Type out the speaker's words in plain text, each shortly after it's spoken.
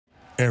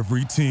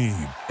Every team,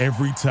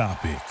 every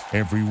topic,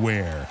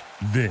 everywhere.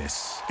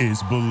 This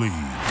is Believe.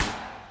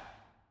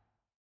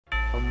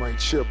 I'm Mike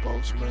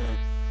Chipos, man.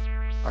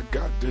 I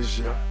got this,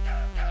 yeah.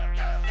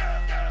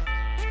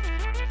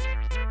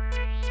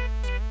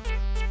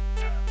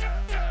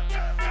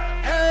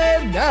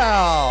 And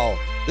now,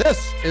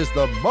 this is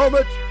the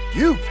moment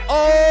you've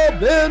all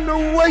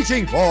been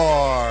waiting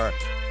for.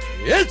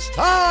 It's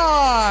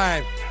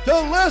time to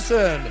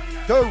listen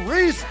to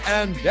Reese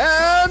and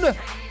Dan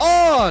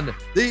on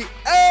the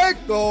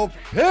Ankle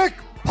Pick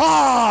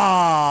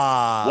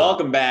Pod.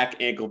 Welcome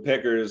back, Ankle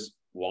Pickers.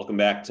 Welcome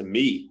back to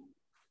me,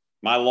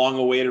 my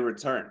long-awaited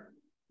return.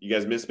 You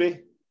guys miss me?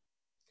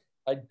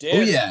 I did.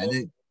 Oh, yeah.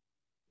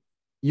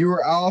 You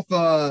were off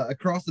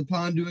across the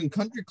pond doing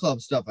country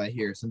club stuff, I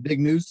hear. Some big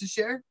news to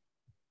share?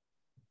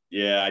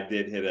 Yeah, I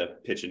did hit a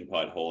pitch and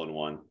putt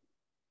hole-in-one.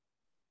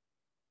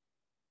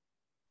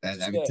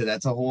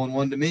 That's a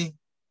hole-in-one to me.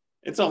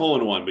 It's a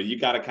hole-in-one, but you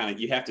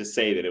have to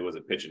say that it was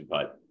a pitch and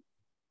putt.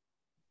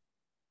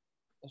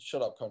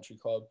 Shut up, country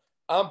club.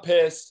 I'm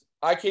pissed.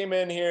 I came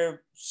in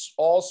here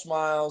all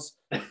smiles,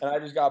 and I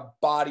just got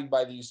bodied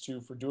by these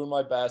two for doing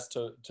my best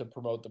to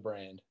promote the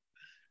brand.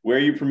 Where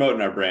are you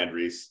promoting our brand,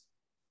 Reese?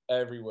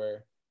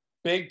 Everywhere.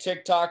 Big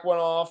TikTok went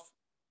off.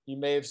 You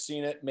may have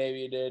seen it,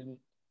 maybe you didn't.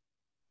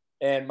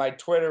 And my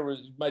Twitter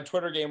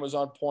game was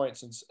on point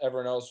since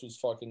everyone else was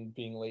fucking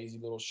being lazy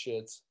little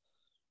shits.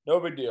 No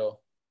big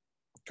deal.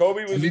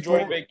 Kobe was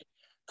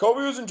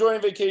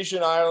enjoying vacation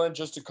in Ireland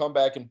just to come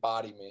back and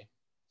body me.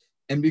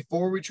 And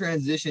before we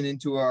transition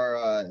into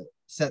our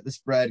set the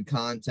spread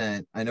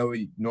content, I know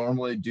we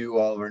normally do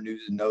all of our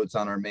news and notes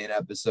on our main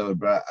episode,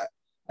 but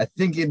I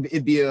think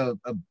it'd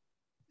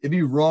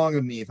be wrong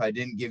of me if I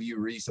didn't give you,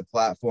 Reese, a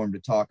platform to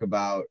talk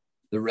about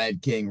the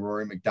Red King,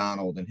 Rory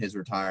McDonald, and his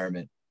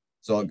retirement.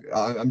 So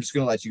I'm just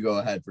going to let you go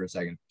ahead for a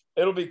second.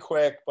 It'll be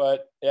quick,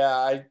 but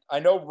yeah, I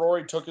know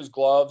Rory took his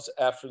gloves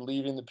after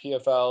leaving the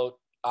PFL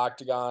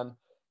octagon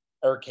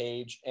or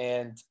cage,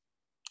 and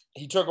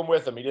he took them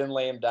with him. He didn't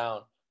lay him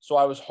down. So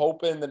I was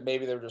hoping that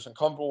maybe they were just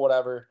uncomfortable,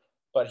 whatever,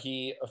 but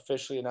he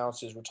officially announced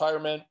his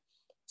retirement.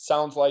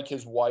 Sounds like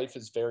his wife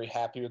is very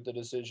happy with the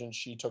decision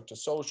she took to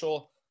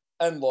social.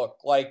 And look,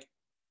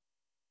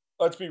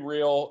 let's be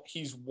real.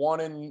 He's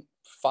 1-5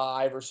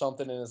 or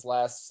something in his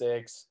last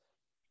 6.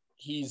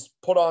 He's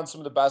put on some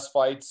of the best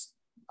fights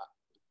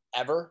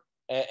ever,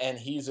 and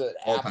he's an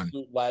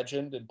absolute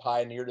legend and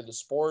pioneer to the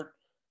sport.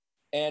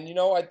 And,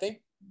 I think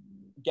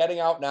getting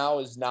out now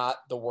is not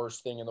the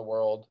worst thing in the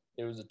world.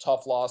 It was a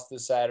tough loss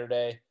this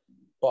Saturday,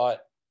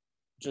 but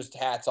just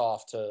hats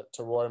off to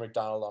Rory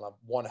McDonald on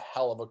one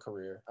hell of a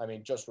career. I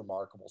mean, just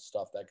remarkable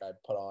stuff that guy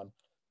put on.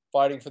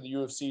 Fighting for the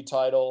UFC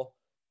title,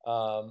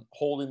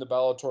 holding the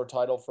Bellator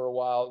title for a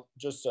while,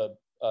 just a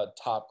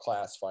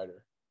top-class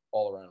fighter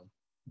all around.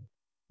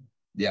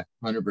 Yeah,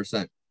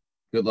 100%.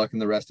 Good luck in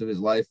the rest of his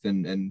life,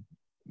 and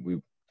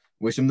we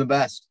wish him the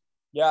best.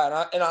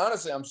 Yeah, and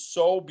honestly, I'm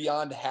so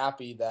beyond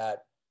happy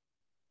that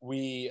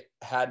we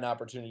had an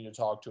opportunity to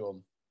talk to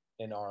him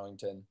in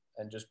Arlington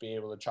and just be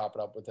able to chop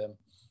it up with him.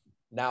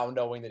 Now,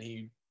 knowing that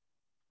he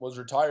was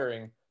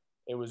retiring,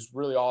 it was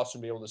really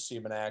awesome to be able to see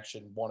him in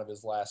action, one of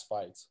his last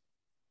fights.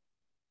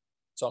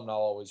 Something I'll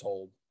always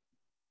hold.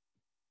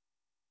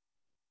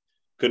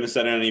 Couldn't have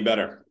said it any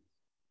better.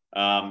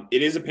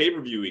 It is a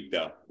pay-per-view week,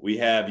 though. We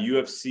have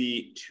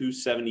UFC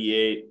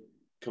 278,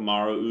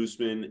 Kamaru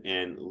Usman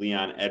and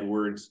Leon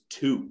Edwards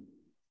 2.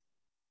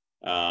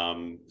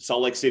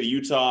 Salt Lake City,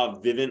 Utah,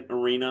 Vivint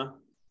Arena,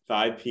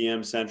 5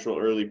 p.m. Central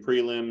early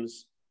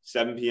prelims,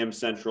 7 p.m.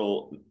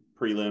 Central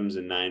prelims,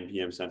 and 9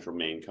 p.m. Central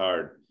main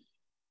card.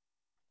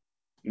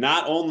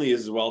 Not only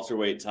is the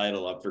welterweight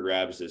title up for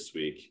grabs this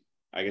week,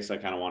 I guess I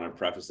kind of want to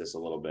preface this a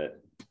little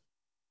bit.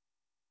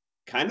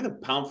 Kind of the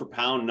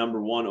pound-for-pound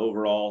number 1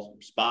 overall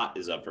spot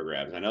is up for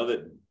grabs. I know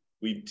that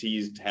we've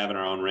teased having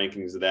our own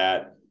rankings of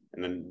that,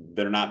 and then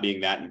they're not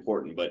being that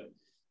important. But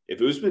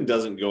if Usman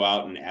doesn't go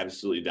out and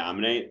absolutely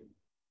dominate,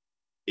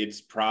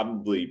 it's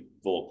probably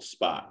Volk's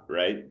spot,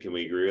 right? Can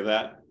we agree with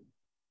that?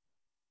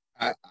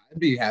 I'd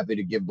be happy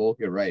to give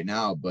Volk it right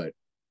now, but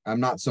I'm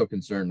not so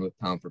concerned with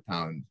pound for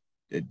pound.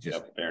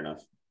 Fair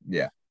enough.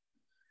 Yeah.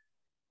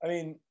 I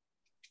mean,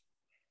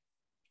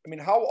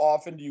 how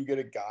often do you get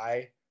a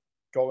guy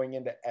going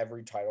into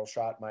every title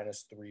shot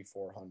minus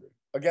 300-400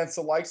 against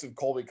the likes of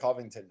Colby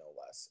Covington, no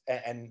less,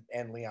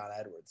 and Leon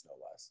Edwards, no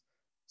less?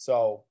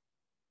 So,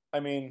 I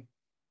mean,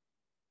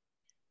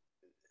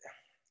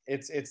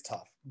 it's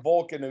tough.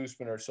 Volk and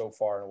Usman are so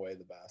far and away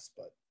the best,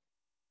 but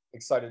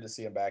excited to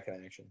see him back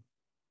in action.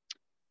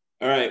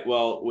 All right.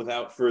 Well,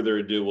 without further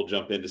ado, we'll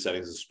jump into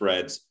settings and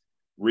spreads.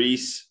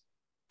 Reese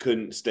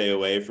couldn't stay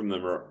away from the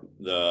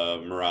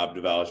Merab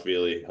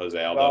Dvalishvili,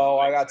 Jose Aldo. Oh,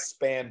 I got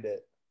spammed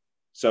it.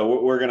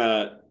 So we're going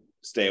to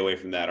stay away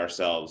from that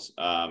ourselves.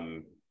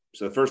 So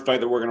the first fight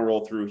that we're going to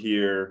roll through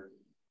here,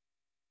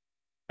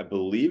 I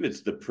believe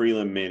it's the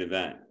prelim main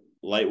event.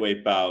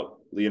 Lightweight bout,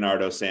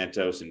 Leonardo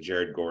Santos and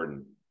Jared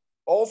Gordon.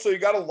 Also, you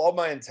got to love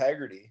my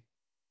integrity.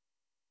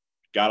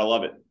 Gotta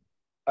love it.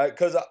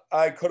 Because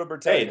I could have Hey,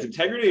 pretended. it's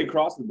integrity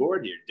across the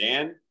board here.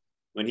 Dan,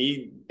 when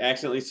he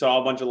accidentally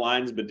saw a bunch of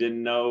lines but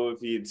didn't know if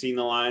he had seen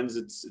the lines,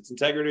 it's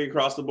integrity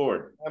across the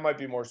board. That might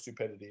be more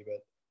stupidity,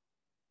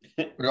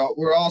 but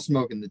We're all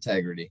smoking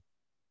integrity.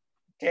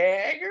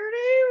 integrity.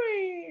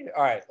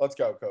 All right, let's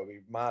go, Kobe.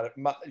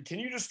 Can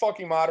you just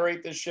fucking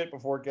moderate this shit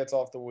before it gets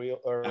off the wheel?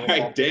 Or All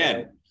right,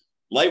 Dan.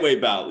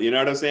 Lightweight bout,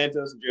 Leonardo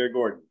Santos and Jared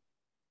Gordon.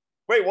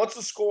 Wait, what's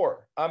the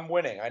score? I'm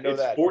winning. I know It's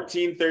that.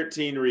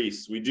 14-13,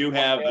 Reese. We do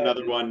have Okay.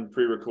 another one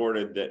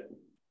pre-recorded that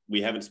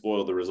we haven't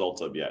spoiled the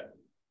results of yet.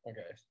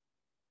 Okay.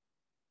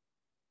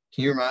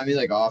 Can you remind me,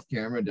 like off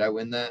camera, did I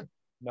win that?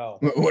 No,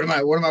 What am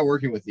I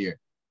working with here?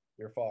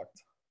 you're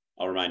fucked.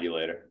 I'll remind you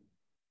later.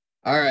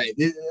 All right.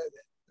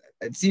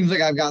 It seems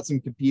like I've got some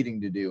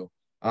competing to do.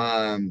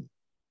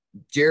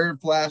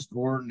 Jared Flash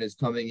Gordon is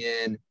coming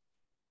in.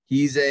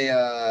 He's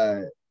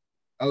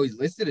he's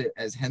listed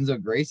as Renzo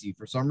Gracie.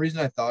 For some reason,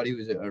 I thought he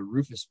was a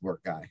Rufus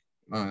Sport guy.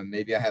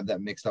 Maybe I have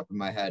that mixed up in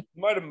my head.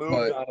 He might have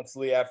moved,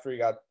 honestly, after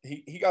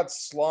he got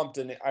slumped.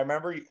 And I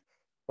remember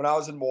when I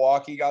was in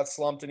Milwaukee, he got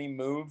slumped and he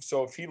moved.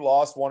 So if he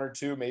lost one or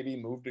two, maybe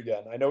he moved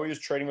again. I know he was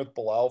training with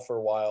Bilal for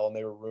a while and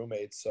they were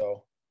roommates.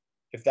 So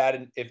if that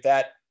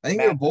I think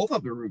they're both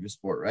up at Rufus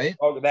Sport, right?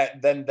 oh,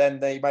 then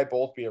they might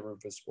both be a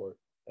Rufus Sport.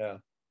 Yeah.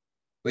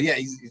 But yeah,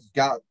 he's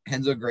got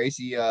Renzo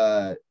Gracie.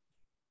 Renzo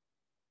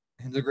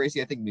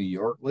Gracie, I think New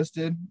York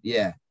listed.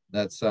 Yeah,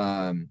 that's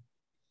where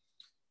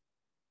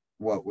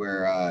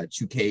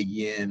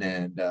Chukagian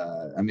and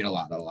a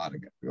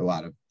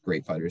lot of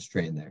great fighters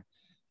train there.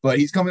 But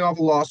he's coming off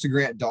a loss to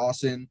Grant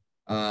Dawson.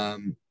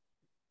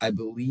 I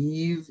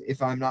believe,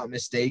 if I'm not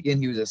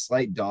mistaken, he was a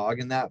slight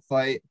dog in that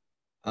fight.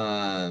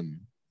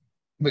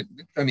 But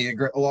I mean,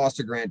 a loss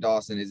to Grant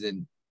Dawson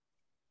isn't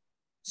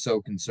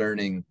so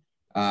concerning.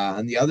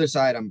 On the other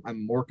side,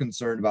 I'm more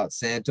concerned about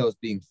Santos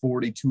being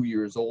 42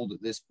 years old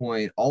at this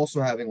point,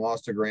 also having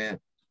lost to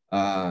Grant,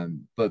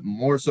 but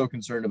more so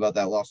concerned about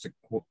that loss to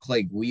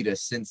Clay Guida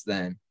since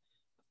then.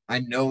 I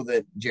know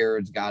that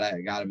Jared's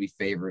gotta be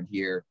favored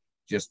here,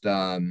 just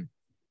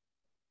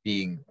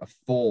being a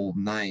full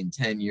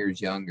 9-10 years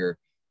younger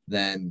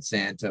than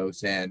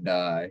Santos, and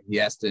he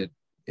has to,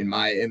 in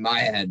my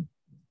head,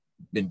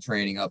 been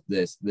training up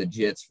the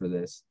jits for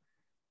this.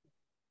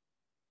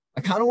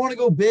 I kind of want to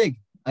go big.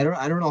 I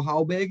don't know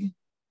how big,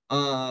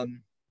 but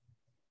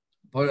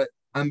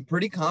I'm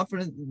pretty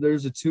confident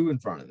there's a 2 in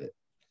front of it.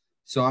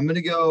 So I'm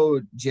gonna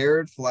go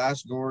Jared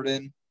Flash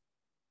Gordon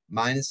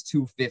minus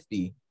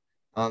 250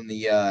 on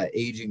the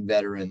aging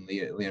veteran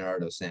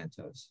Leonardo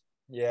Santos.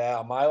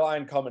 Yeah, my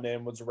line coming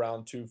in was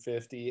around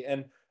 250,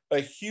 and a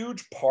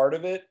huge part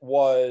of it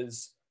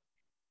was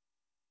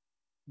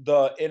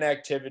the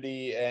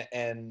inactivity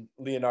and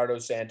Leonardo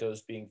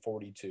Santos being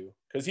 42,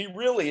 because he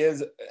really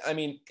is. I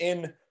mean,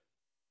 in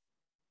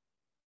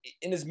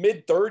his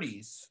mid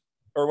 30s,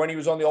 or when he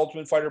was on the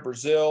Ultimate Fighter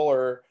Brazil,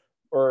 or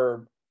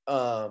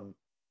I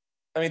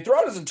mean,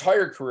 throughout his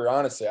entire career,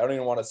 honestly, I don't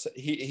even want to say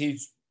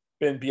he's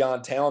been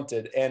beyond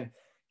talented, and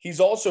he's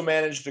also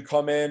managed to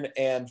come in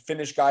and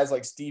finish guys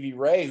like Stevie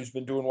Ray, who's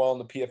been doing well in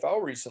the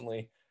PFL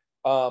recently,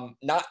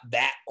 not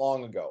that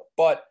long ago,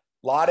 but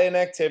a lot of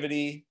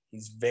inactivity.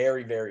 He's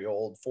very, very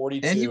old,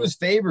 42. And he was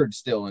favored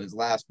still in his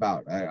last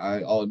bout.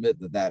 I'll admit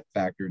that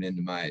factored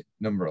into my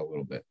number a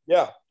little bit.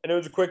 Yeah, and it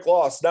was a quick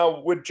loss.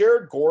 Now, with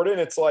Jared Gordon,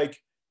 it's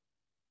like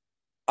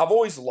I've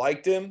always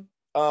liked him.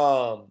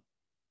 I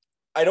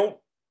don't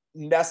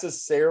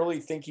necessarily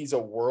think he's a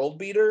world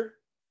beater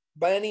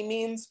by any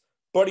means,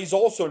 but he's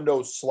also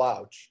no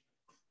slouch.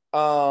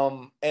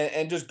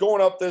 And just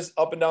going up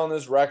and down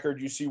this record,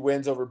 you see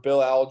wins over Bill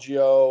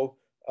Algeo,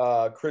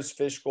 Chris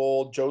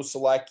Fishgold, Joe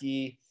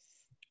Selecki.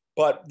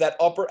 But that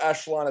upper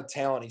echelon of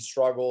talent, he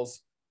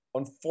struggles.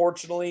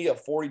 Unfortunately, a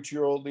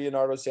 42-year-old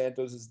Leonardo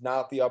Santos is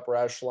not the upper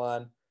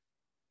echelon.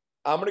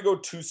 I'm going to go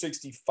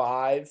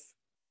 265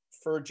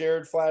 for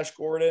Jared Flash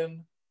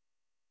Gordon.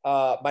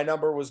 My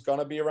number was going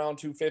to be around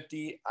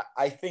 250.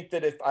 I think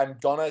that if I'm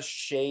going to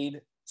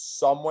shade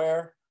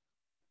somewhere,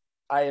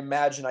 I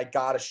imagine I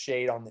got a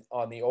shade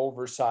on the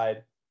over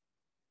side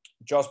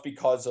just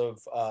because of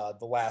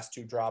the last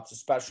 2 drops,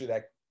 especially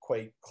that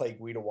Clay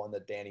Guida one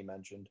that Danny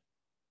mentioned.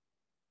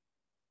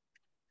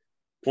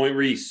 Point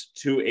Reese,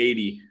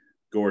 280,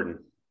 Gordon.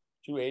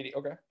 280.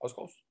 Okay. I was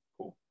close.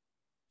 Cool.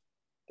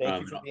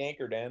 Thank you for the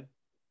anchor, Dan.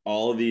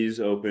 All of these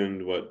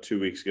opened, 2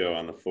 weeks ago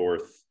on the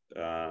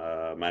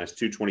 4th, minus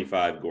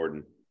 225,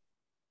 Gordon.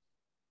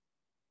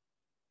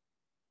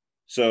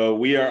 So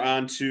we are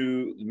on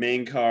to the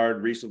main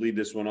card. Reese will lead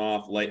this one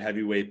off. Light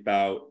heavyweight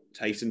bout,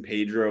 Tyson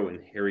Pedro and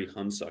Harry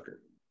Hunsucker.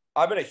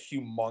 I've been a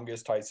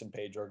humongous Tyson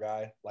Pedro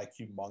guy, like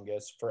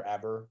humongous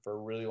forever, for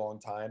a really long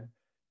time.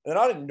 And then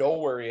out of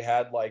nowhere, he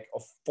had like a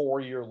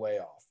 4-year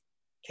layoff.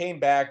 Came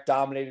back,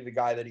 dominated a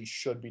guy that he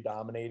should be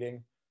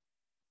dominating.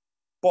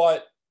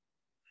 But,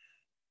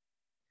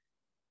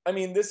 I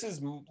mean, this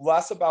is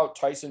less about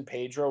Tyson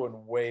Pedro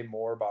and way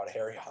more about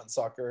Harry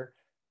Hunsucker.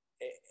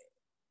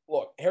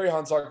 Look, Harry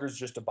Hunsucker is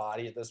just a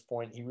body at this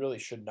point. He really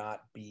should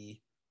not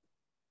be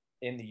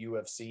in the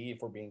UFC, if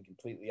we're being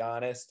completely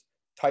honest.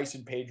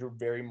 Tyson Pedro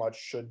very much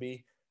should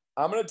be.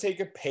 I'm going to take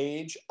a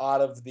page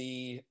out of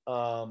the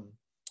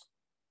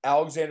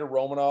Alexander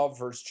Romanov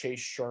versus Chase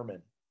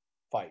Sherman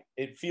fight.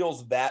 It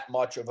feels that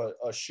much of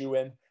a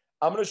shoe-in.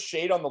 I'm going to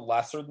shade on the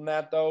lesser than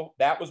that, though.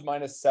 That was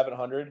minus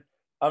 700.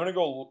 I'm going to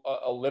go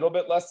a little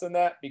bit less than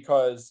that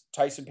because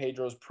Tyson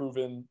Pedro has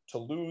proven to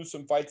lose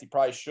some fights he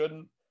probably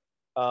shouldn't.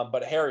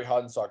 But Harry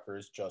Hunsucker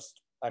is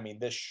just, I mean,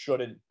 this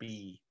shouldn't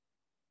be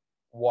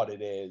what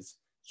it is.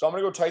 So I'm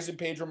going to go Tyson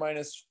Pedro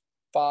minus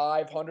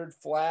 500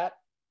 flat.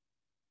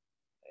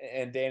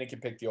 And Danny can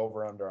pick the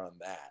over-under on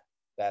that.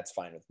 That's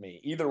fine with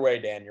me. Either way,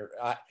 Dan,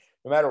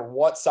 no matter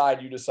what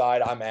side you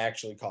decide, I'm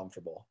actually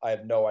comfortable. I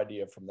have no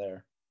idea from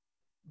there.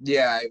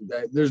 Yeah,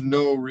 there's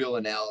no real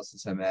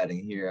analysis I'm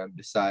adding here. I'm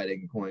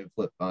deciding coin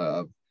flip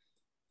of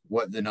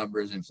what the number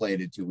is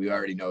inflated to. We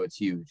already know it's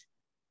huge.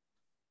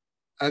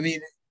 I mean,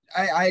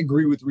 I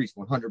agree with Reese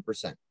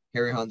 100%.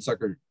 Harry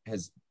Hunsucker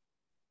has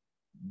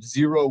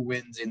 0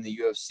 wins in the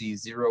UFC,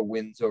 0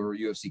 wins over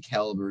UFC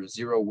caliber,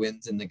 0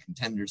 wins in the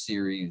Contender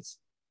Series.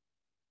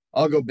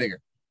 I'll go bigger.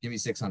 Give me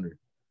 600.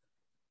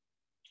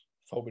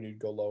 Hoping you'd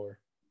go lower.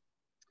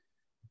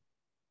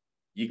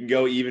 You can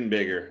go even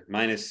bigger,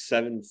 minus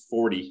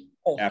 740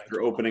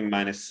 after opening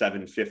minus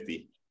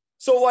 750.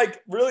 So,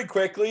 like, really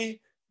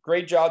quickly,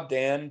 great job,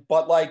 Dan.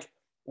 But, like,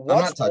 I'm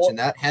not touching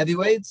that.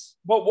 Heavyweights?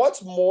 But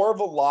what's more of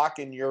a lock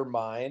in your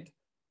mind?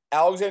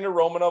 Alexander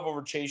Romanov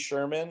over Chase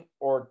Sherman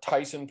or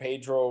Tyson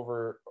Pedro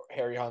over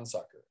Harry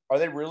Hunsucker? Are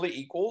they really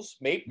equals?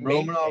 Maybe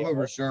Romanov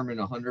over Sherman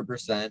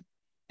 100%.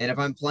 And if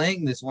I'm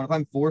playing this one, if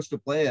I'm forced to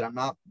play it, I'm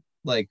not,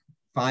 like,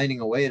 finding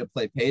a way to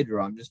play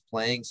Pedro. I'm just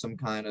playing some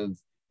kind of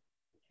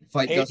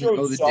fight doesn't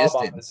go the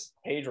distance.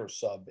 Pedro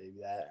sub,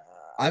 baby.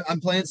 I'm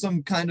playing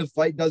some kind of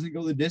fight doesn't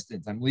go the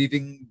distance. I'm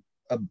leaving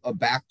a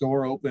back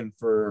door open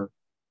for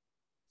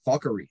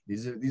fuckery.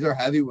 These are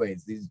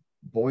heavyweights. These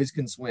boys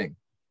can swing.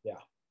 Yeah,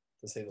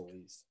 to say the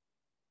least.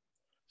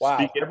 Wow,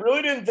 I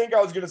really didn't think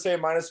I was going to say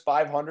minus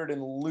 500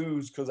 and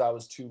lose because I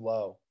was too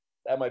low.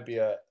 That might be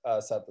a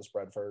set the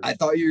spread first. I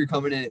thought you were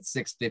coming in at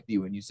 650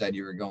 when you said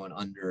you were going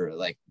under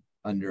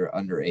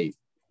 8.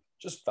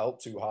 Just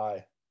felt too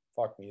high.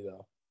 Fuck me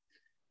though.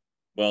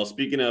 Well,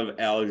 speaking of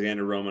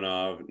Alexander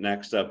Romanov,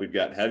 next up we've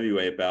got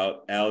heavyweight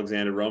bout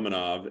Alexander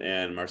Romanov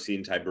and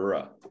Marcin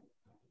Tybura.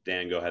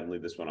 Dan, go ahead and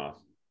lead this one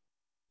off.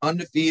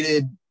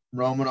 Undefeated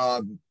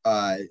Romanov.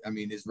 I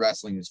mean, his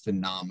wrestling is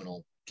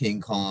phenomenal.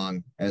 King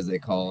Kong, as they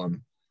call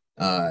him,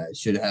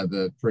 should have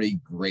a pretty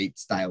great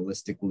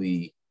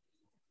stylistically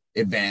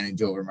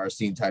advantage over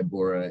Marcin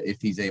Tybura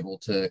if he's able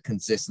to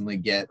consistently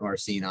get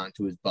Marcin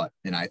onto his butt.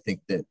 And I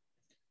think that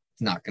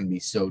it's not going to be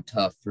so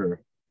tough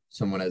for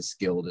someone as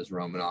skilled as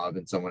Romanov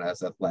and someone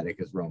as athletic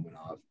as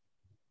Romanov.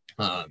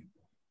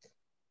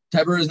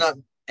 Tybura is not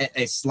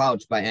a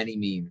slouch by any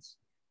means,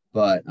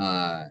 but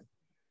I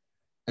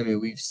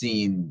mean, we've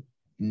seen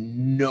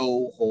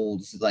no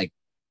holds. Like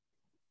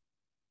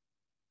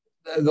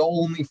the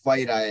only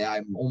fight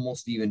I'm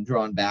almost even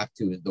drawn back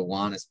to is the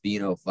Juan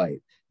Espino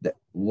fight that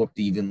looked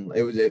even.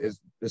 It was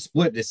a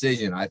split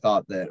decision. I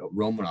thought that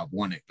Romanov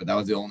won it, but that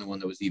was the only one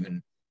that was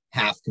even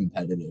half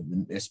competitive.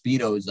 And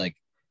Espino is like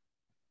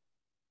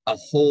a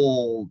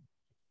whole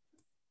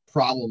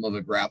problem of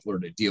a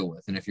grappler to deal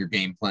with. And if your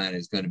game plan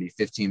is going to be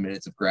 15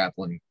 minutes of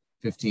grappling,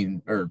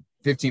 15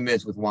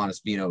 minutes with Juan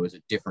Espino is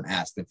a different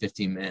ask than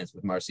 15 minutes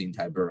with Marcin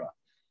Tybura.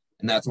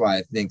 And that's why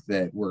I think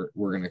that we're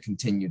going to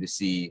continue to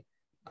see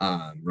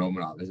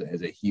Romanov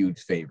as a huge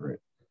favorite.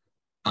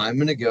 I'm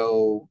going to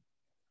go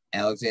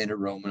Alexander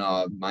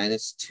Romanov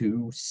minus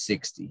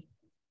 260.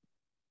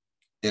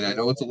 And I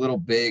know it's a little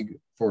big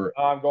for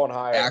I'm going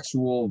higher.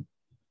 Actual.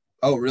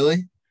 Oh,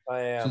 really?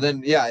 I am. So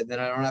then I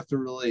don't have to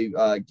really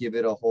give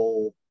it a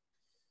whole.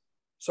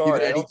 Sorry,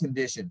 give it any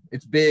condition.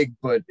 It's big,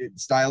 but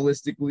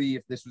stylistically,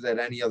 if this was at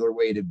any other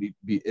weight, it'd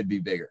be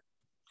bigger.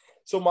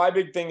 So my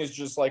big thing is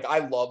just like I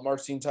love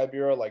Marcin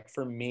Tybura. Like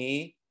for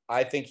me,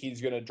 I think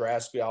he's going to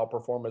drastically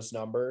outperform his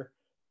number.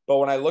 But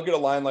when I look at a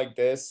line like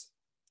this,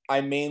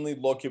 I mainly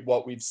look at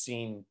what we've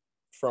seen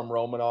from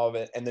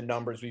Romanov and the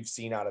numbers we've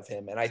seen out of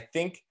him. And I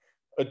think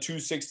a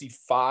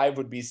 265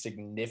 would be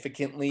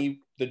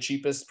significantly the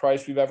cheapest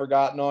price we've ever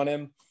gotten on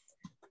him.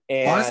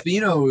 And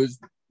Espino is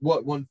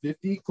what,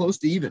 150, close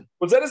to even.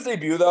 Was that his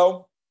debut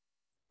though?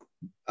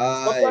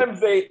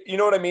 Sometimes they, you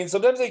know what I mean?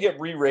 Sometimes they get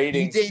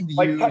re-ratings. He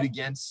debuted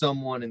against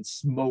someone and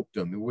smoked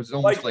him. It was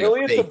almost like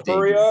Ilya a fake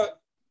debut.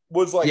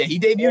 Was like, yeah, he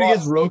debuted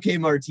against Roque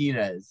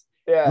Martinez.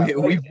 Yeah,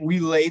 we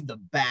laid the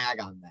bag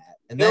on that,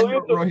 and then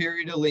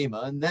Rogerio de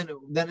Lima, and then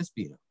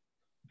Espino.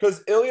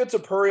 Because Ilya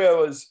Topuria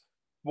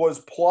was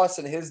plus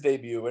in his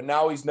debut, and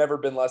now he's never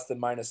been less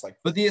than minus like.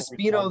 But the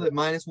Espino that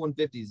minus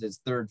 150 is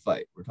his third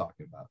fight we're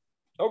talking about.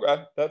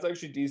 Okay, that's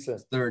actually decent.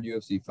 His third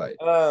UFC fight.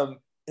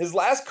 His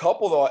last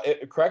couple though,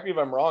 correct me if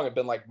I'm wrong, have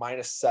been like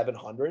minus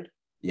 700.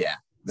 Yeah,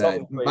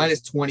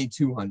 minus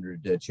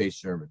 2,200 to Chase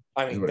Sherman.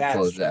 I mean,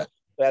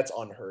 that's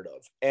unheard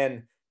of.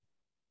 And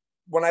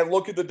when I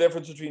look at the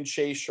difference between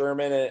Chase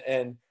Sherman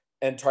and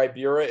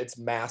Tybura, it's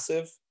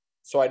massive.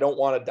 So I don't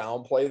want to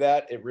downplay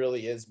that. It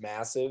really is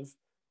massive.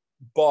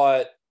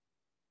 But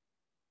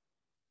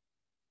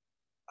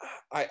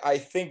I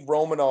think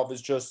Romanov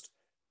is just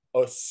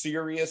a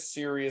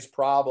serious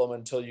problem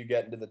until you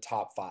get into the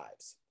top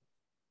fives.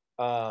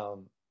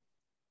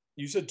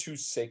 You said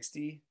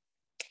 260.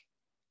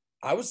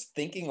 I was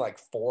thinking like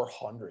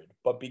 400,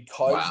 but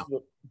because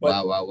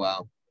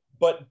Wow.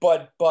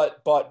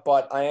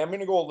 But I am going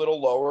to go a little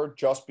lower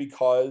just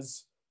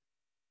because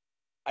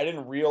I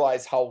didn't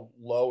realize how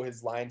low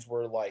his lines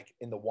were like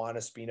in the Juan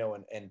Espino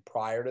and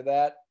prior to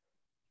that.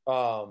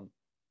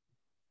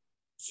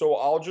 So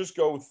I'll just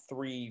go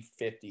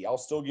 350. I'll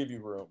still give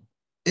you room.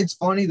 It's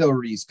funny though,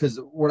 Reese, because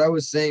what I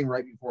was saying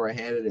right before I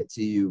handed it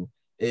to you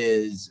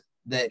is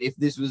that if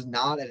this was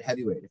not at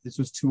heavyweight, if this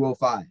was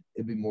 205,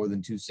 it'd be more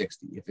than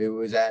 260. If it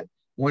was at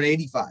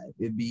 185,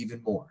 it'd be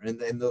even more. And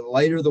the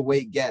lighter the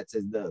weight gets,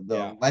 is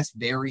the less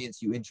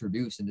variance you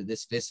introduce into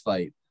this fist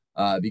fight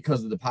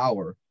because of the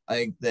power. I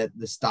think that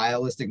the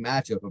stylistic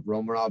matchup of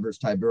Romanov versus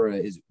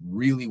Tybura is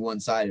really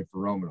one-sided for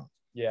Romanov.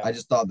 Yeah. I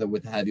just thought that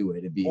with heavyweight,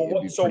 it'd be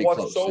pretty what's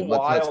close. so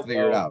Let's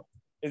figure it out.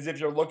 Is if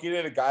you're looking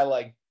at a guy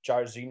like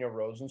Jairzinho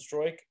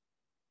Rozenstruik,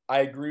 I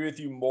agree with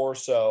you more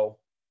so.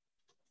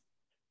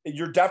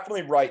 You're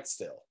definitely right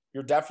still.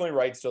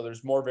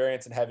 There's more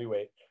variance in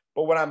heavyweight.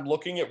 But when I'm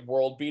looking at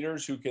world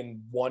beaters who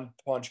can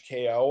one-punch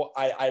KO,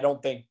 I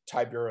don't think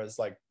Tybura is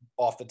like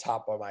off the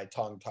top of my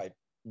tongue type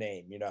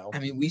name, you know? I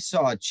mean, we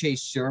saw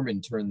Chase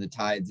Sherman turn the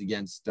tides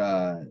against,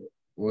 what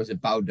was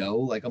it,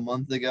 Baudot like a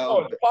month ago?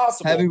 Oh, it's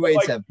possible.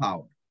 Heavyweights have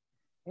power.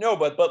 No,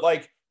 but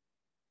like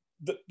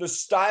the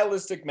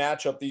stylistic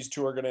matchup these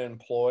two are going to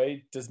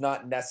employ does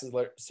not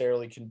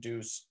necessarily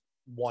conduce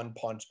one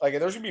punch. Like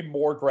there's going to be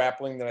more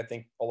grappling than I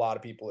think a lot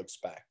of people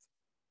expect.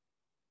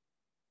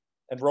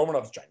 And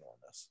Romanov's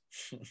ginormous.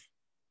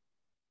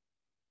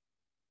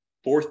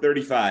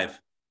 435.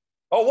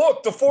 Oh,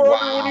 look, the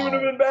 400 wouldn't even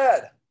have been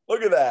bad.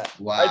 Look at that.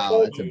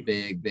 Wow, that's a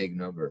big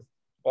number.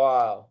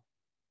 Wow.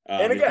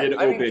 And again,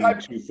 I mean,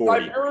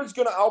 Tybura is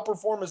going to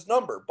outperform his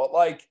number, but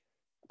like,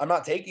 I'm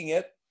not taking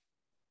it.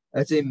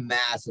 That's a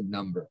massive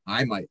number.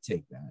 I might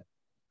take that.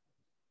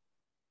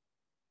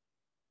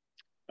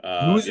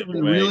 Who's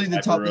really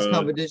the toughest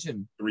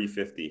competition?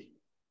 350.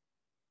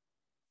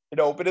 It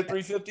opened at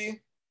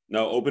 350?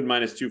 No, open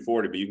minus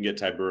 240, but you can get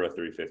Tybura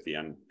 350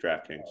 on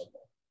DraftKings.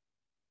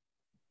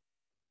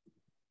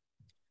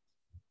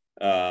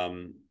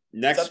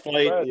 Next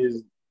fight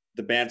is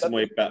the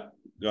bantamweight bout.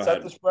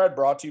 Set the spread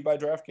brought to you by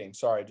DraftKings.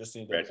 Sorry, just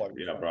need to plug.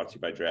 Yeah, brought to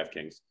you by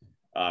DraftKings.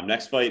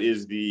 Next fight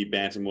is the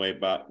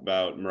bantamweight bout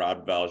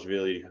Merab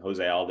Dvalishvili,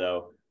 Jose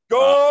Aldo.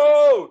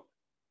 Goat!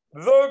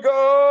 The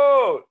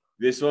GOAT!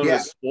 This one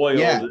was spoiled.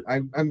 Yeah,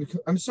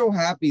 I'm so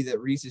happy that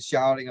Reese is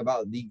shouting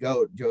about the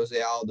GOAT, Jose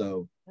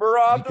Aldo.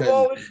 Merab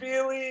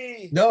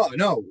Dvalishvili!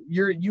 No,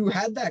 you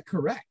had that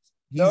correct.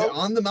 He's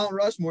on the Mount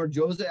Rushmore,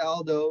 Jose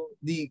Aldo,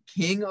 the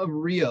king of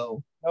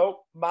Rio.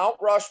 Nope. Mount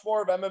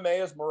Rushmore of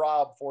MMA is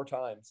Merab 4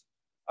 times.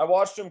 I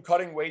watched him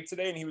cutting weight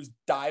today, and he was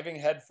diving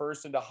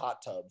headfirst into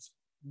hot tubs.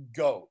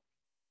 GOAT.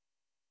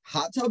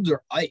 Hot tubs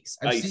are ice.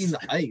 I've seen the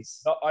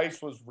ice. The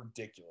ice was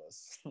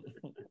ridiculous.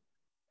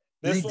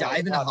 Does he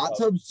dive into hot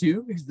tubs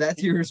too? Because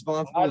that's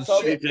irresponsible. Does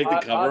he take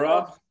the cover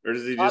off, or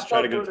does he just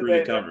try to go through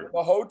the cover?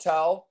 The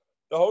hotel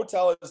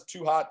is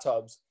 2 hot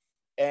tubs,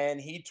 and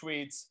he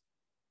tweets,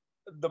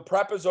 "The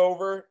prep is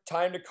over.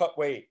 Time to cut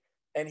weight."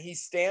 And he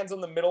stands on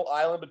the middle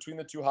island between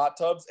the 2 hot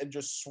tubs and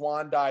just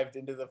swan dived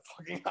into the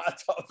fucking hot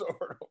tubs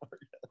over and over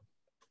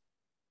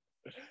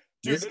again.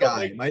 Dude, this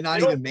guy might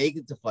not even make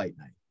it to fight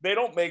night. They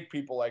don't make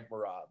people like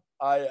Merab.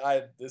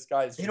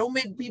 They don't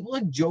make people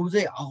like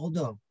Jose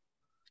Aldo.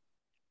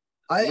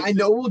 I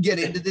know we'll get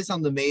into this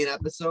on the main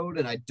episode,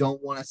 and I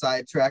don't want to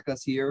sidetrack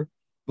us here,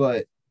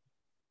 but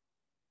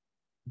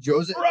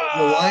the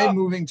line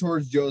moving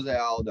towards Jose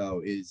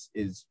Aldo is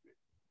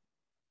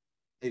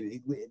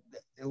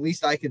at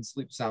least I can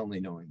sleep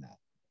soundly knowing that.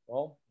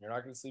 Well, you're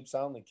not going to sleep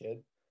soundly,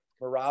 kid.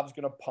 Merab's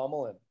going to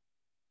pummel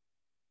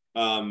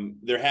him.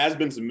 There has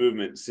been some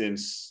movement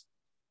since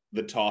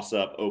the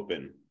toss-up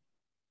open.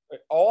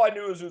 All I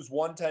knew is it was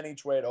 110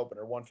 each way at open,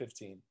 or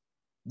 115.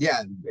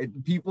 Yeah,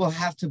 people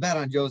have to bet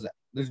on Jose.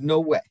 There's no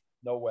way.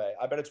 No way.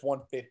 I bet it's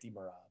 150,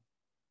 Merab.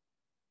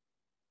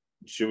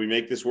 Should we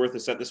make this worth a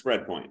set the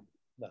spread point?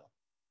 No.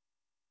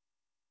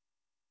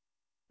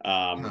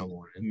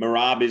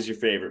 Merab is your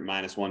favorite,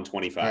 minus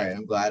 125. All right,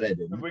 I'm glad I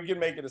didn't. We can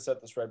make it a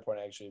set the spread point,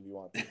 actually, if you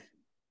want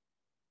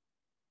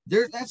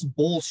to. That's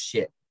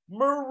bullshit.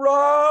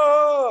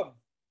 Merab!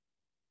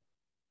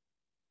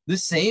 The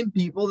same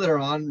people that are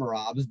on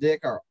Merab's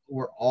dick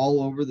were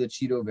all over the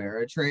Cheeto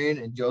Vera train,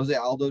 and Jose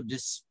Aldo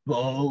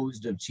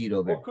disposed of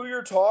Cheeto Vera. Look who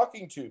you're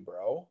talking to,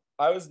 bro.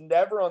 I was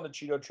never on the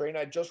Cheeto train.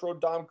 I just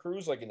rode Dom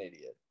Cruz like an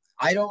idiot.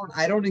 I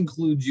don't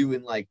include you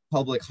in like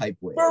public hype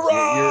waves.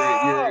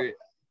 You're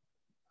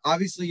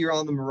obviously you're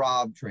on the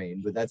Merab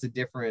train, but that's a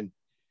different.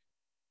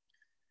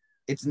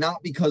 It's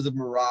not because of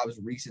Merab's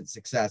recent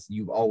success.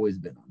 You've always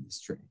been on this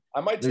train.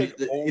 I might take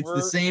over. It's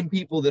the same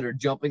people that are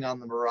jumping on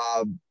the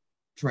Merab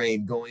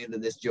train going into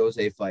this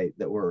Jose fight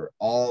that were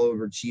all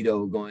over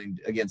Cheeto going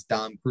against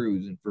Dom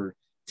Cruz. And for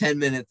 10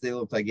 minutes, they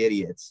looked like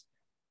idiots.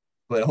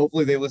 But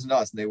hopefully they listened to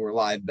us and they were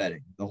live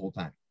betting the whole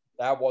time.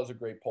 That was a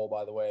great poll,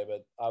 by the way,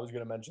 but I was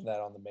going to mention that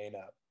on the main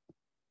app.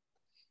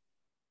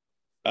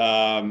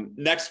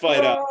 Next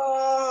fight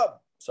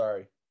up.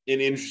 Sorry. An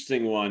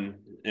interesting one.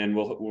 And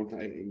we'll,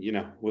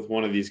 with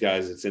one of these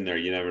guys that's in there,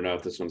 you never know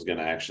if this one's going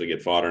to actually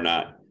get fought or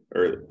not,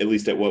 or at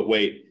least at what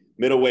weight.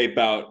 Middleweight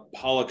bout,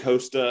 Paulo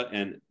Costa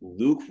and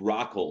Luke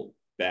Rockhold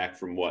back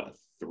from what, a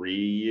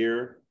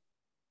 3-year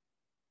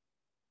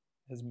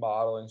His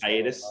modeling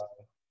hiatus?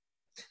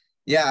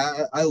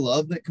 Yeah, I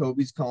love that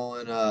Kobe's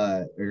calling,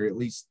 or at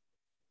least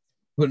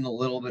putting a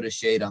little bit of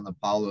shade on the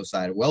Paulo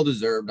side. Well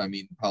deserved. I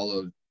mean,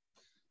 Paulo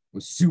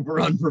was super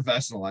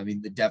unprofessional. I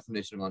mean, the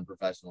definition of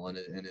unprofessional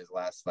in his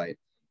last fight.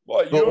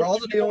 Well, but we're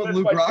also dealing with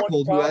Luke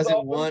Rockhold, who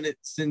hasn't won it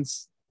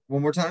since.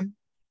 One more time.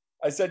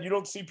 I said you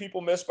don't see people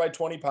miss by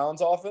 20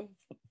 pounds often.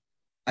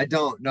 I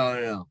don't.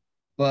 No.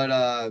 But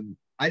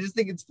I just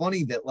think it's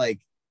funny that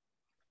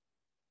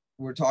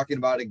we're talking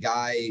about a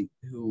guy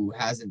who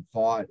hasn't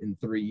fought in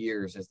 3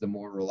 years as the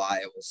more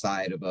reliable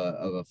side of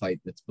a fight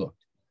that's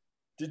booked.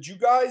 Did you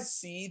guys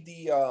see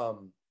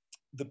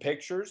the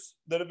pictures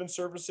that have been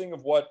surfacing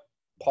of what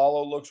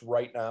Paulo looks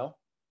right now?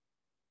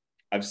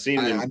 I've seen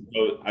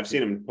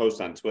him post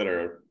on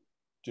Twitter.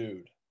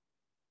 Dude,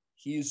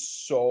 he's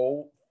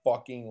so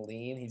fucking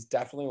lean. He's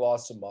definitely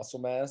lost some muscle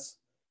mass.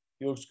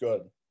 He looks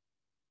good.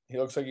 He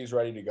looks like he's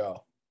ready to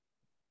go.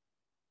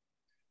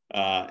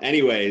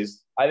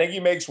 Anyways, I think he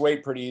makes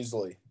weight pretty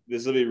easily.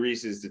 This will be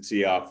Reese's to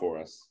tee off for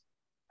us.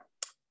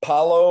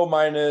 Paulo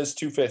minus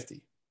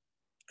 250.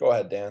 Go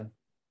ahead, Dan.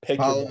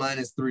 Paulo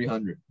minus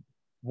 300.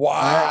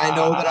 Wow. I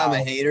know that I'm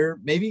a hater.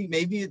 Maybe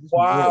it's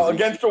wow.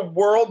 Against a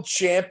world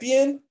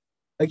champion?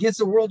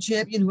 Against a world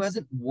champion who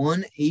hasn't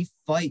won a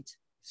fight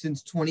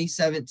since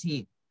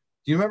 2017.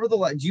 Do you remember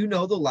do you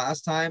know the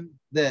last time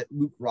that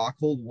Luke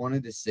Rockhold won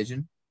a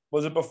decision?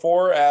 Was it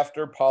before or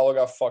after Paulo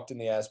got fucked in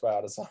the ass by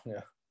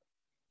Adesanya?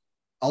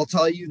 I'll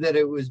tell you that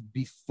it was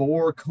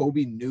before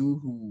Kobe knew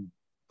who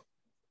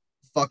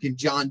fucking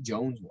John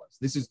Jones was.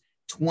 This is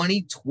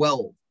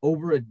 2012,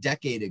 over a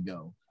decade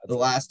ago. The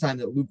last time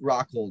that Luke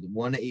Rockhold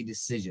won a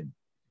decision.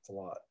 It's a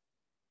lot.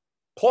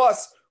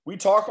 Plus, we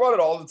talk about it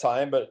all the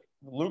time, but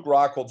Luke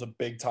Rockhold's a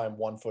big time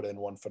 1 foot in,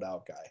 1 foot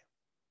out guy.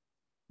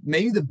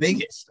 Maybe the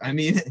biggest. I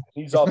mean,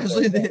 he's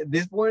especially at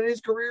this point in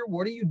his career.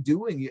 What are you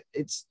doing? He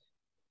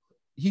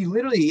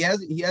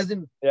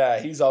hasn't. Yeah,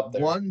 he's up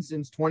there. Won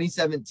since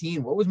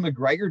 2017. What was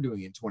McGregor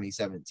doing in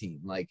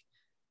 2017?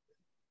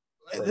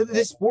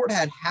 This sport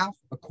had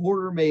a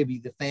quarter, maybe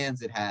the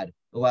fans it had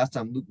the last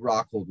time Luke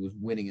Rockhold was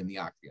winning in the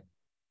octagon.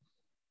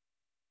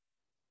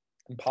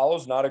 And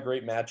Paulo's not a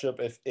great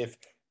matchup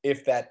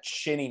if that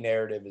chinny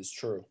narrative is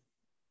true.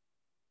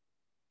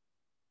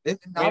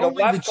 Not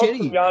only the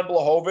chinny. Jan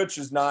Blachowicz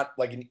is not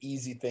like an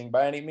easy thing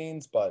by any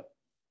means, but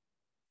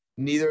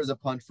neither is a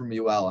punch from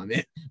Yoel. I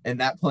mean, and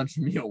that punch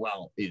from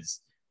Yoel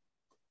is,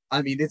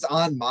 I mean, it's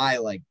on my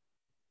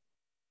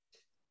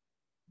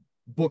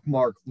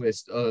bookmark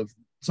list of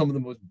some of the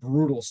most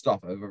brutal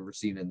stuff I've ever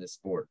seen in this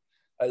sport.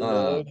 I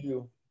love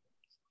you.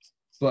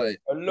 But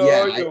I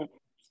love you.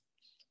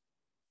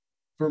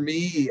 For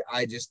me,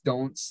 I just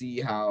don't see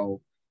how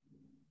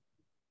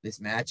this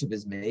matchup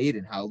is made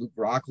and how Luke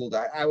Rockhold.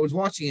 I was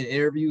watching an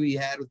interview he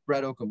had with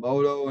Brett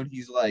Okamoto, and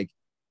he's like,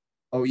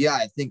 "Oh yeah,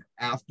 I think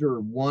after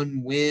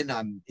one win,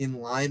 I'm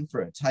in line for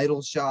a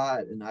title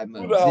shot, and I'm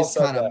this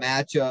kind of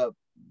matchup."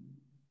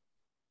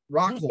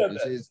 Rockhold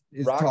is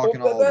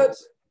talking all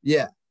this.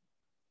 Yeah,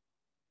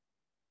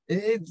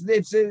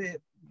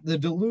 the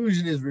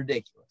delusion is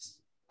ridiculous.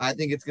 I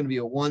think it's going to be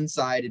a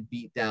one-sided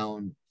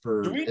beatdown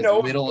for as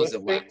middle as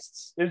it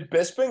lasts. Is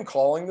Bisping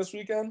calling this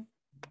weekend?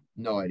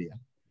 No idea.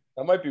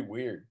 That might be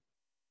weird.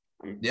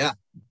 Yeah.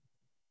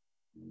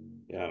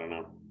 Yeah, I don't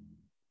know.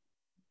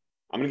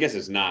 I'm gonna guess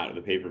it's not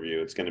the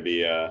pay-per-view. It's gonna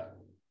be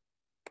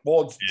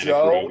well, it's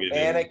Joe,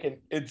 Anakin.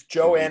 It's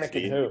Joe,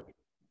 Anakin, who?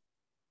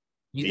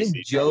 You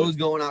think Joe's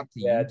going out to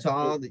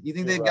Utah? You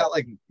think they've got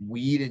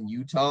weed in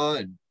Utah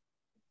and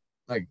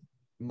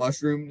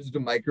mushrooms to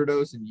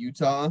microdose in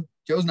Utah?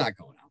 Joe's not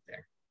going out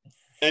there.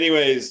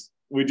 Anyways,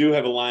 we do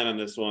have a line on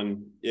this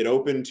one. It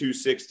opened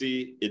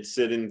 260. It's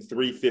sitting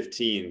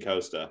 315,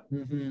 Costa.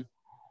 Mm-hmm.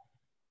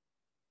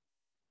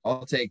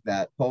 I'll take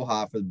that.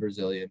 Poha for the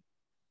Brazilian.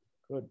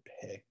 Good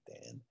pick,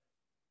 Dan.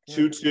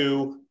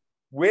 2-2.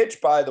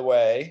 Which, by the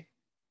way,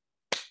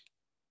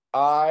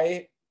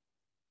 I'll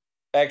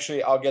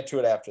get to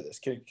it after this.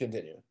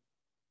 Continue.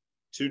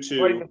 2-2.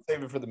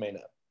 Save it for the main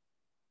up.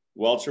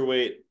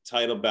 Welterweight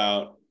title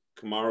bout.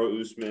 Kamaru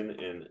Usman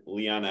and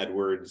Leon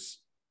Edwards.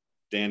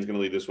 Dan's going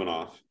to lead this one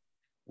off.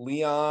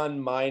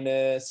 Leon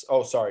minus.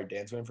 Oh, sorry.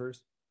 Dan's going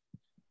first.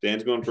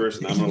 Dan's going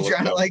first. And I'm going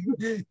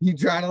to you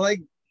trying to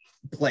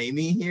play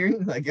me here?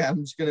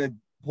 I'm just going to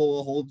pull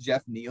a whole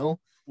Jeff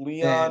Neal.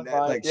 Leon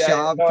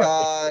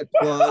Shavkat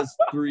plus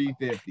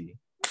 350.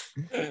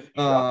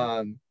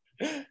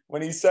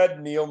 When he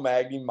said Neil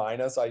Magny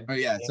minus,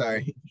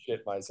 sorry.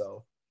 Shit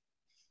myself.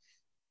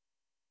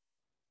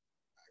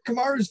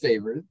 Kamaru's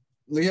favored.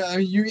 Leon, I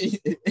mean,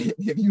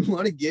 if you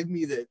want to give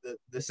me the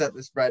set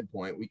the spread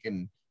point, we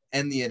can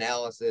end the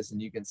analysis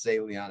and you can say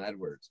Leon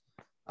Edwards.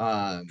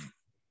 The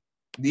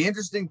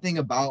interesting thing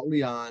about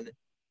Leon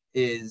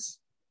is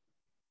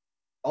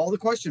all the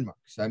question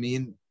marks. I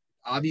mean,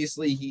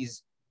 obviously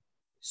he's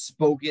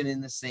spoken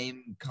in the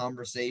same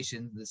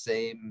conversation, the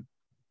same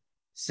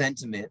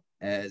sentiment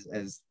as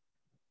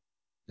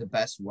the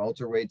best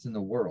welterweights in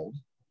the world.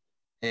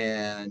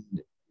 And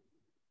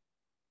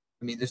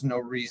I mean, there's no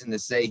reason to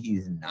say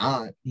he's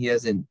not. He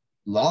hasn't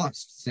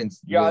lost since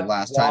the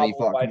last time he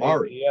fought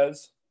Kamaru.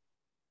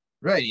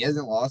 Right, he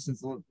hasn't lost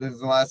since the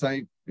last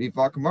time he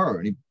fought Kamaru,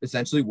 and he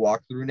essentially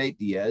walked through Nate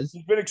Diaz.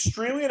 He's been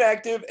extremely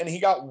inactive, and he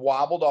got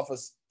wobbled off a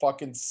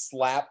fucking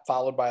slap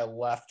followed by a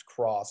left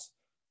cross.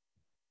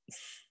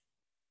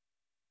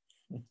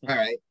 All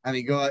right, I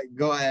mean,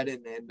 go ahead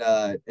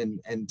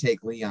and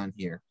take Leon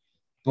here,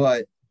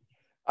 but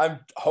I'm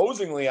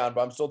hosing Leon,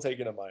 but I'm still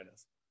taking a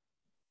minus.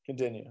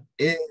 Continue.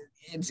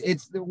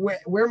 It's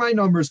where my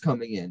number's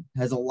coming in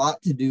has a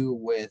lot to do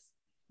with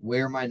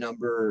where my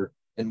number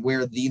and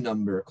where the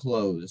number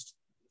closed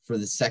for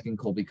the second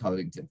Colby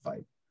Covington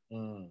fight.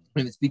 And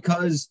it's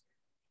because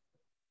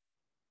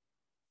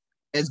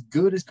as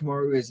good as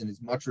Kamaru is and as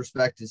much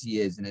respect as he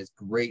is and as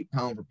great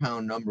pound for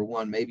pound number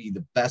one, maybe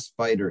the best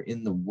fighter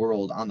in the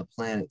world on the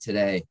planet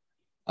today,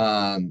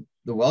 the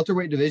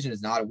welterweight division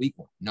is not a weak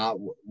one, not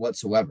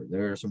whatsoever.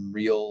 There are some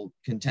real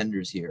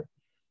contenders here.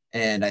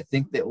 And I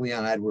think that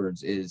Leon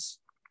Edwards is,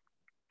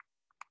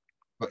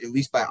 at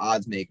least by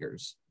odds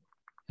makers,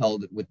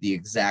 held with the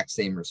exact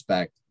same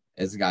respect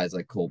as guys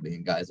like Colby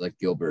and guys like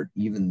Gilbert,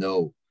 even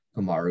though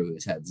Kamaru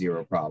has had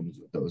zero problems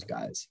with those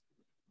guys.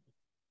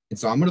 And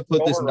so I'm going to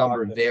put this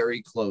number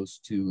very close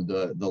to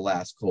the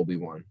last Colby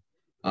one.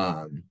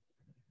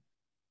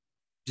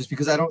 Just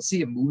because I don't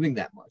see it moving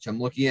that much. I'm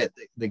looking at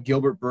the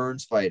Gilbert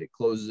Burns fight. It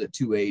closes at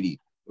 280.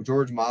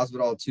 George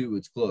Masvidal 2,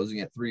 it's closing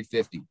at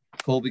 350.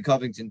 Colby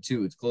Covington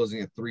 2, it's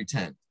closing at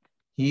 310.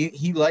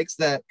 He likes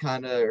that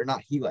kind of, or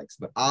not he likes,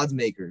 but odds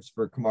makers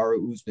for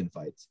Kamaru Usman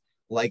fights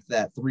like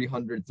that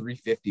 300,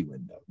 350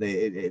 window.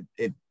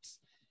 It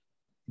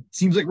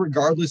seems like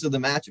regardless of the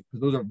matchup,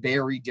 because those are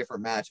very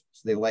different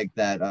matchups, they like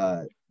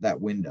that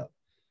window.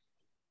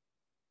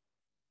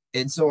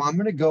 And so I'm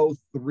going to go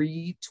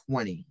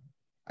 320.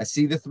 I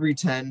see the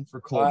 310 for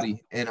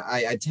Colby, and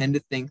I tend to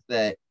think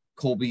that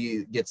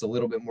Colby gets a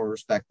little bit more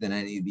respect than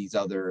any of these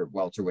other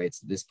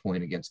welterweights at this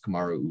point against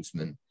Kamaru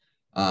Usman.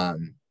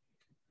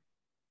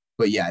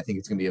 But yeah, I think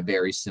it's going to be a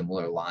very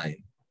similar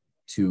line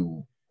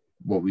to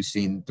what we've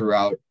seen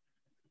throughout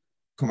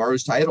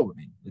Kamaru's title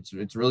reign.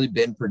 It's really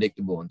been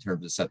predictable in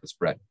terms of set the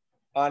spread.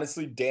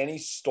 Honestly, Danny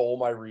stole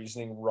my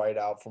reasoning right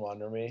out from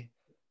under me.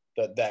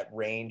 That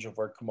range of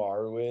where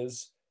Kamaru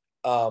is.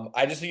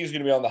 I just think he's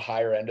going to be on the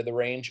higher end of the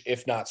range,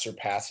 if not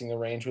surpassing the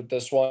range with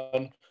this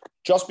one,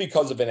 just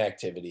because of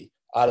inactivity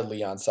out of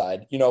Leon's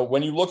side. You know,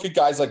 when you look at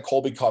guys like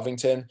Colby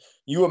Covington,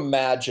 you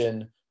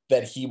imagine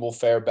that he will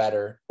fare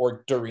better,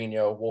 or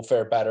Durinho will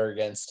fare better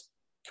against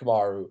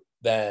Kamaru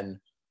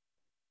than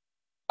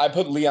I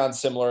put Leon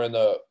similar in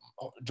the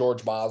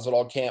George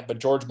Masvidal camp, but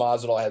George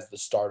Masvidal has the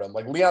stardom.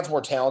 Like, Leon's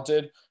more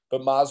talented,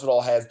 but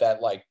Masvidal has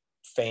that like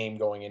fame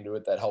going into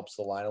it that helps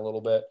the line a little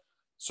bit.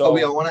 So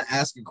I want to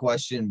ask a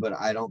question, but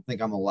I don't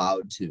think I'm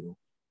allowed to.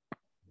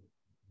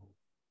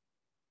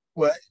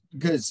 What?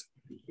 Because,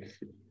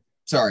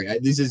 sorry,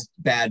 this is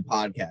bad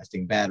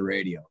podcasting, bad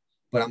radio.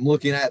 But I'm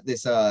looking at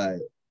this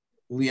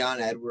Leon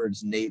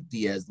Edwards, Nate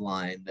Diaz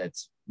line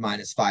that's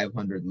minus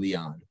 500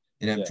 Leon.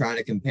 And I'm trying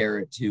to compare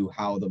it to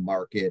how the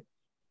market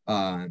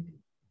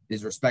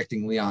is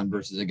respecting Leon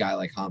versus a guy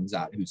like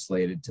Khamzat, who's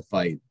slated to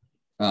fight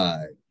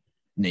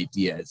Nate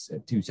Diaz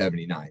at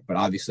 279. But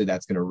obviously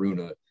that's going to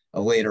ruin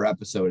a later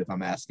episode if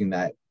I'm asking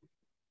that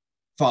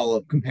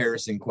follow-up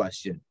comparison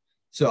question.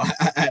 So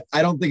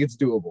I don't think it's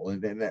doable.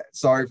 And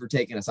sorry for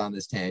taking us on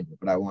this tangent,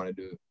 but I wanted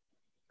to,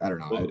 I don't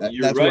know. Well,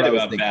 you're right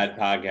about bad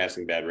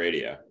podcasting, bad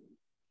radio.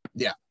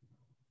 Yeah.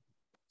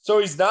 So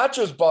he's not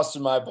just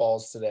busting my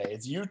balls today.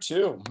 It's you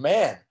too,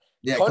 man.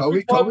 Yeah,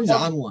 Kobe's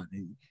on one.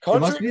 It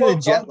must be the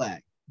jet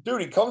lag.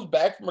 Dude, he comes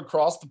back from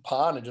across the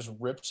pond and just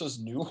rips us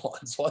new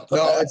ones. What the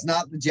No, heck? it's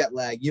not the jet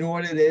lag. You know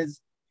what it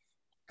is?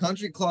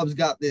 Country Club's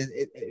got this.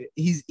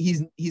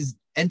 He's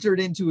entered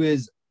into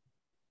his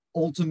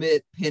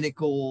ultimate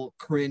pinnacle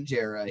cringe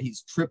era.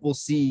 He's triple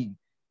C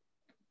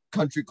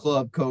Country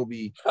Club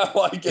Kobe. I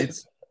like it.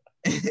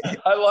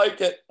 I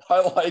like it. I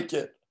like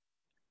it.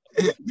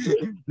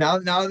 Now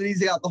that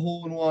he's got the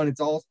hole in one,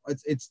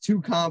 it's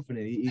too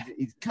confident.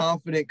 He's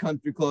confident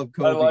Country Club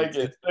Kobe. I like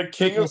it. The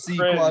king Triple of C,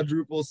 cringe.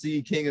 quadruple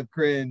C, king of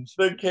cringe.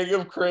 The king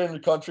of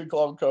cringe, Country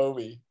Club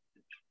Kobe.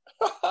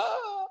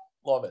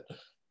 Love it.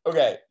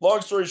 Okay,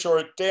 long story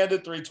short, Dan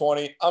did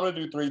 320. I'm going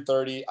to do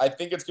 330. I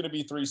think it's going to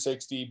be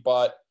 360,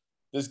 but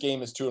this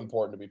game is too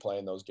important to be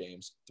playing those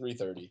games.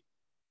 330.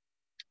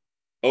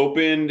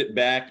 Opened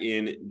back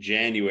in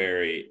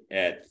January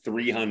at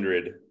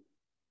 300.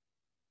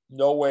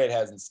 No way it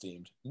hasn't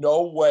steamed.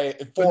 No way.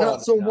 But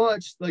not so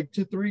much, like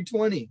to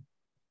 320.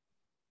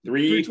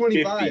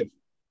 325.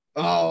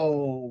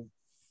 Oh,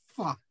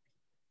 fuck.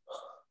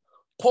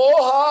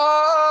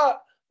 Porra!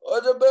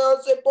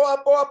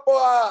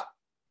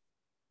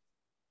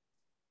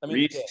 I mean,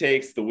 Reese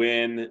takes the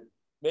win.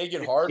 make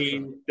it hard.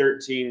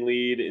 13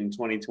 lead in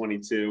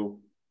 2022.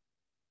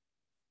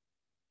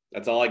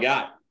 That's all I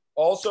got.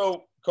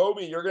 Also,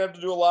 Kobe, you're going to have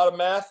to do a lot of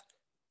math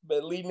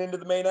but leading into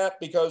the main app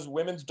because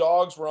women's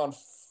dogs were on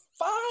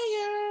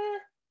fire.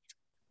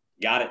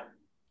 Got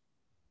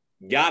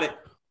it.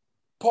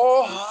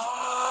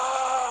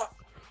 Porra!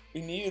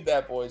 We needed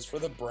that, boys, for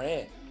the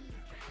brand.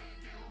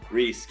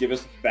 Reese, give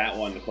us a fat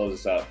one to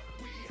close us out.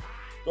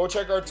 Go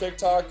check our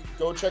TikTok.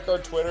 Go check our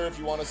Twitter if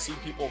you want to see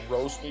people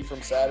roast me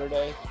from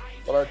Saturday.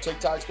 But our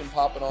TikTok's been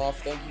popping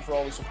off. Thank you for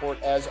all the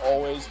support, as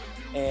always.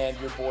 And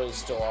your boy is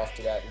still off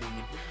to that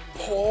lead.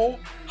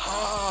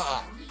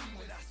 Porra!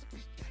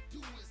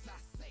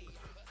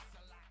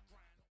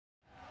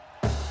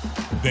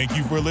 Thank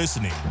you for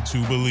listening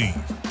to Believe.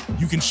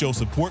 You can show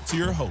support to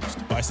your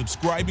host by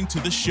subscribing to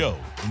the show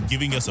and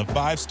giving us a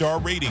 5-star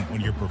rating on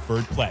your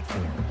preferred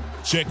platform.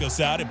 Check us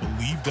out at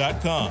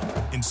Believe.com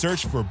and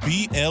search for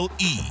BLEAV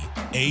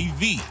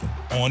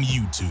on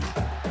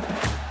YouTube.